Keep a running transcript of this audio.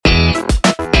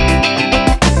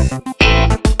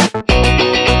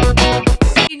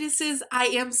I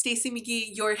am Stacey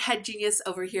McGee, your head genius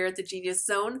over here at the Genius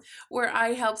Zone, where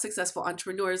I help successful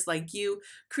entrepreneurs like you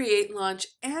create, launch,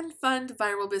 and fund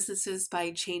viral businesses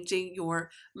by changing your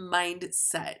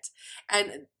mindset.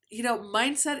 And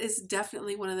mindset is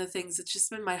definitely one of the things that's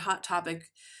just been my hot topic.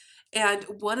 And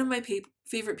one of my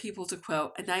favorite people to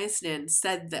quote, Anais Nin,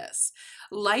 said this: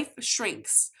 life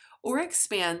shrinks or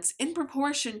expands in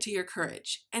proportion to your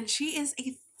courage. And she is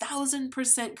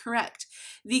 1,000% correct.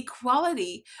 The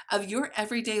quality of your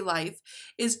everyday life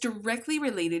is directly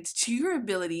related to your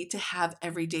ability to have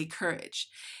everyday courage.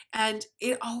 And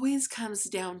it always comes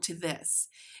down to this: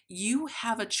 you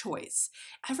have a choice.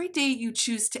 Every day you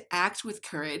choose to act with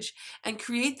courage and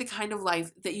create the kind of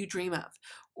life that you dream of.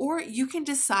 Or you can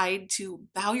decide to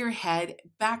bow your head,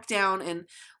 back down, and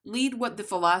lead what the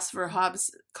philosopher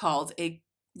Hobbes called a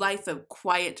life of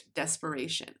quiet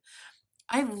desperation.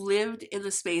 I've lived in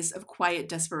the space of quiet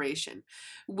desperation,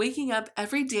 waking up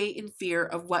every day in fear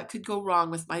of what could go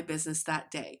wrong with my business that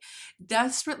day,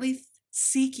 desperately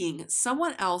seeking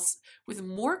someone else with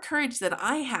more courage than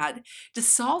I had to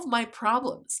solve my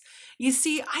problems. You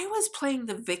see, I was playing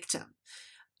the victim.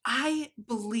 I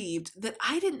believed that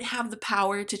I didn't have the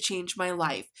power to change my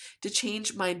life, to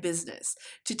change my business,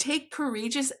 to take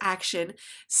courageous action,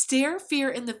 stare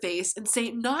fear in the face, and say,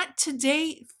 "Not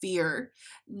today, fear,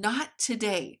 not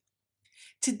today."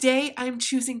 Today, I'm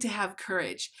choosing to have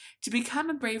courage, to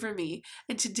become a braver me,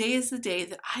 and today is the day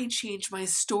that I change my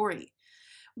story.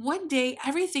 One day,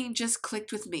 everything just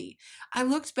clicked with me. I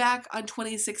looked back on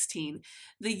 2016,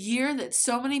 the year that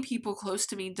so many people close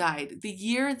to me died, the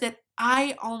year that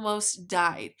I almost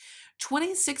died.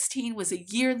 2016 was a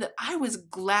year that I was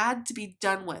glad to be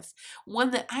done with,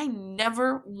 one that I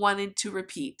never wanted to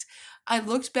repeat. I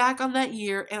looked back on that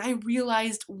year and I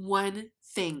realized one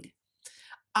thing: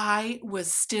 I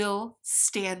was still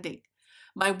standing.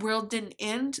 My world didn't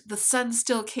end. The sun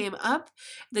still came up.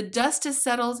 The dust has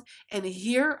settled, and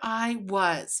here I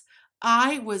was.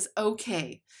 I was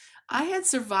okay. I had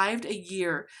survived a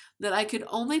year that I could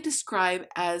only describe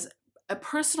as a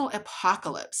personal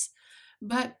apocalypse.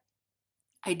 But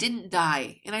I didn't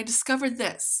die, and I discovered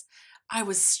this: I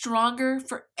was stronger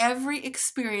for every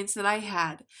experience that I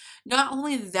had, not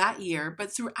only that year,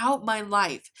 but throughout my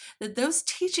life. That those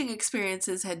teaching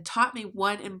experiences had taught me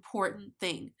one important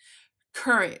thing: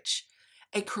 courage.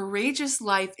 A courageous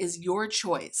life is your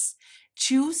choice.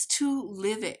 Choose to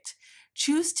live it.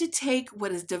 Choose to take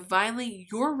what is divinely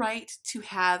your right to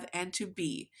have and to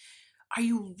be. Are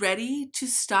you ready to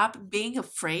stop being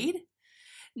afraid?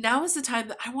 Now is the time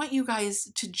that I want you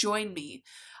guys to join me.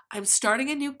 I'm starting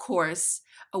a new course,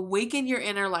 Awaken Your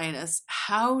Inner Lioness,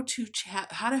 how to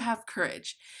have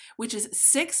courage, which is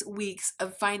 6 weeks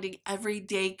of finding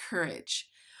everyday courage.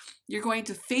 You're going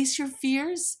to face your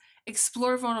fears,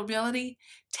 explore vulnerability,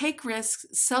 take risks,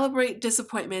 celebrate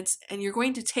disappointments, and you're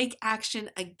going to take action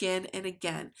again and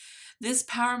again. This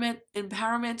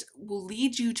empowerment will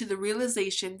lead you to the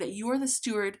realization that you are the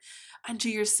steward unto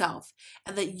yourself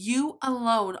and that you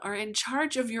alone are in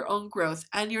charge of your own growth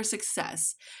and your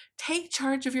success. Take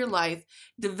charge of your life,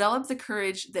 develop the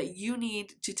courage that you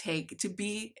need to take to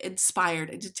be inspired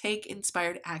and to take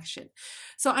inspired action.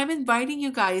 So I'm inviting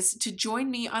you guys to join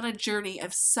me on a journey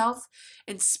of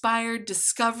self-inspired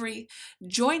discovery.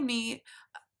 Join me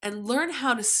and learn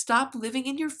how to stop living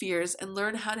in your fears and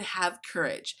learn how to have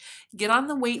courage. Get on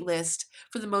the wait list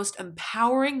for the most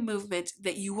empowering movement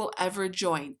that you will ever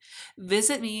join.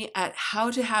 Visit me at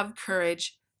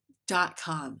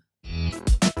howtohavecourage.com.